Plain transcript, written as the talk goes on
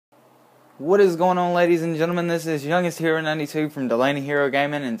What is going on, ladies and gentlemen? This is Youngest Hero 92 from Delaney Hero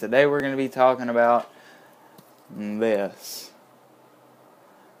Gaming, and today we're going to be talking about this.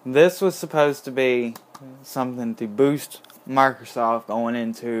 This was supposed to be something to boost Microsoft going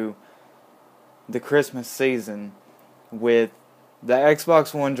into the Christmas season, with the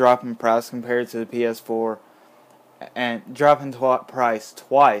Xbox One dropping price compared to the PS4, and dropping price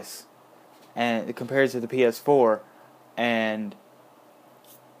twice, and compared to the PS4, and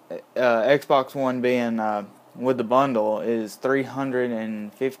Xbox One being with the bundle is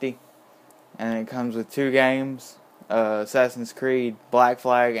 $350, and it comes with 2 games, Assassin's Creed Black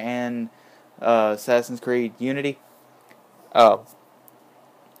Flag and Assassin's Creed Unity. But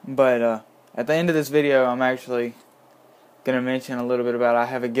at the end of this video, I'm actually going to mention a little bit about I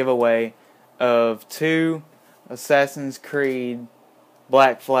have a giveaway of 2 Assassin's Creed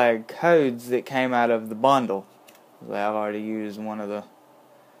Black Flag codes that came out of the bundle. I've already used one of the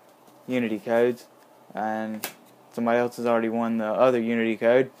Unity codes, and somebody else has already won the other Unity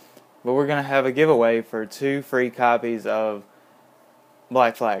code, but we're going to have a giveaway for 2 free copies of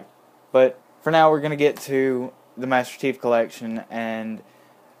Black Flag. But for now, we're going to get to the Master Chief Collection, and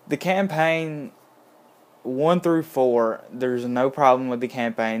the campaign 1 through 4, there's no problem with the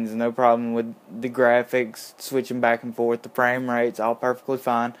campaigns, no problem with the graphics switching back and forth, the frame rates, all perfectly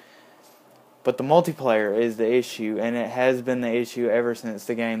fine. But the multiplayer is the issue, and it has been the issue ever since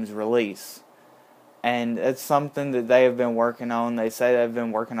the game's release. And it's something that they have been working on. They say they've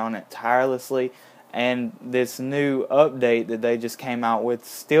been working on it tirelessly, and this new update that they just came out with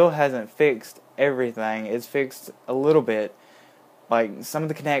still hasn't fixed everything. It's fixed a little bit. Like, some of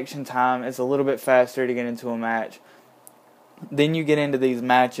the connection time is a little bit faster to get into a match. Then you get into these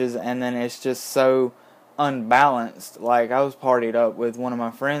matches, and then it's just so unbalanced. Like, I was partied up with one of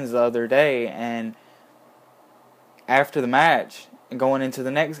my friends the other day, and after the match, going into the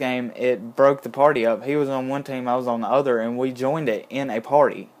next game, it broke the party up. He was on one team, I was on the other, and we joined it in a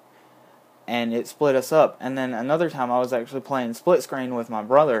party, and it split us up. And then another time I was actually playing split screen with my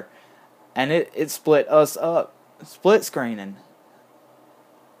brother, and it split us up, split screening.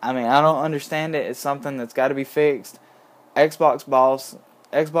 I mean, I don't understand it. It's something that's got to be fixed. Xbox's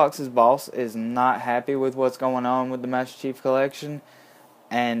boss is not happy with what's going on with the Master Chief Collection,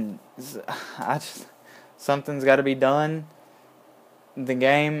 and something's got to be done. The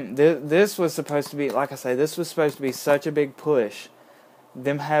game, this was supposed to be, like I say, this was supposed to be such a big push.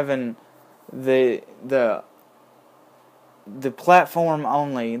 Them having the platform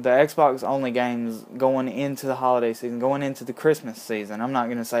only, the Xbox only games going into the holiday season, going into the Christmas season. I'm not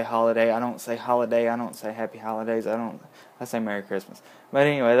going to say holiday. I don't say holiday. I don't say happy holidays. I say Merry Christmas. But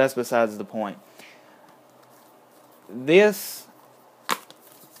anyway, that's besides the point. This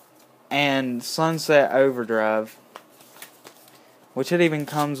and Sunset Overdrive, which it even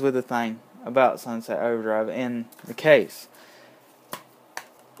comes with a thing about Sunset Overdrive in the case,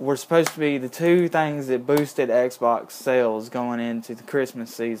 were supposed to be the 2 things that boosted Xbox sales going into the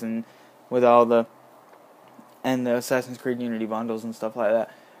Christmas season, with all the Assassin's Creed Unity bundles and stuff like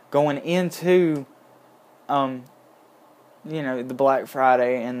that. Going into the Black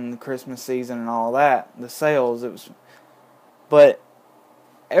Friday and the Christmas season and all that, the sales, but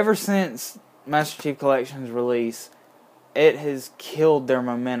ever since Master Chief Collection's release, it has killed their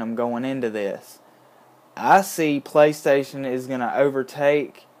momentum going into this. I see PlayStation is going to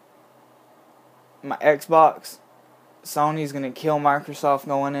overtake my Xbox. Sony's going to kill Microsoft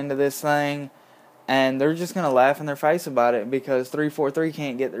going into this thing, and they're just going to laugh in their face about it because 343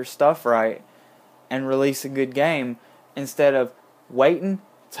 can't get their stuff right and release a good game. Instead of waiting,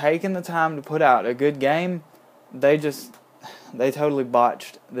 taking the time to put out a good game, they totally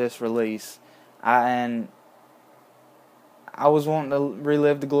botched this release. I was wanting to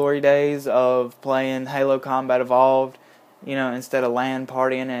relive the glory days of playing Halo Combat Evolved, instead of LAN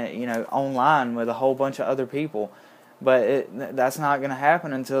partying it, online with a whole bunch of other people. But that's not going to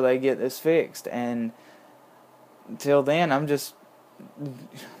happen until they get this fixed. And until then, I'm just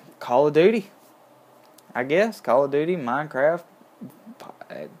Call of Duty. I guess Call of Duty, Minecraft,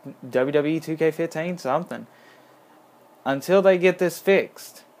 WWE 2K15, something. Until they get this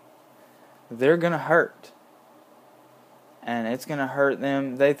fixed, they're going to hurt. And it's going to hurt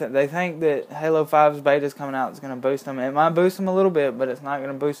them. They think that Halo 5's beta is coming out. It's going to boost them. It might boost them a little bit, but it's not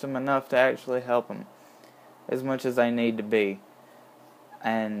going to boost them enough to actually help them as much as they need to be.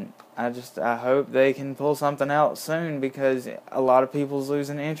 And I hope they can pull something out soon, because a lot of people's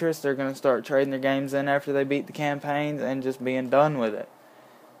losing interest. They're going to start trading their games in after they beat the campaigns and just being done with it.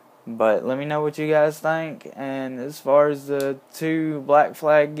 But let me know what you guys think. And as far as the 2 Black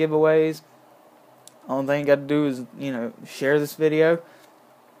Flag giveaways, only thing you got to do is, share this video.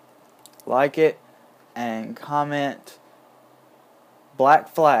 like it, and comment Black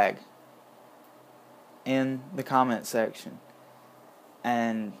Flag in the comment section.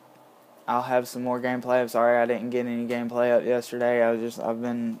 And I'll have some more gameplay. I'm sorry I didn't get any gameplay up yesterday. I've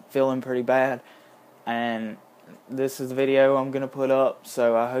been feeling pretty bad. And this is the video I'm going to put up,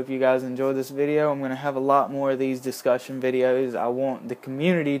 so I hope you guys enjoy this video. I'm going to have a lot more of these discussion videos. I want the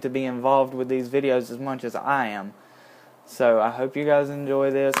community to be involved with these videos as much as I am. So I hope you guys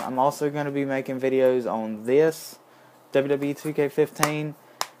enjoy this. I'm also going to be making videos on this WWE 2K15.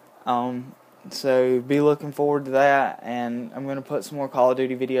 So be looking forward to that, and I'm going to put some more Call of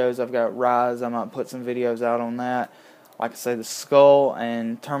Duty videos. I've got Rise. I might put some videos out on that. Like I say, the Skull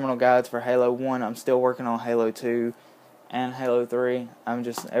and Terminal Guides for Halo 1. I'm still working on Halo 2 and Halo 3.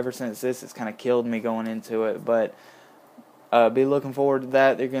 Ever since this, it's kind of killed me going into it. But be looking forward to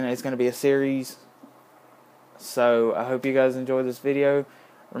that. It's going to be a series. So I hope you guys enjoy this video.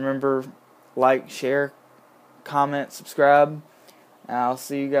 Remember, like, share, comment, subscribe. And I'll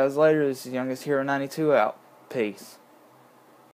see you guys later. This is Youngest Hero 92 out. Peace.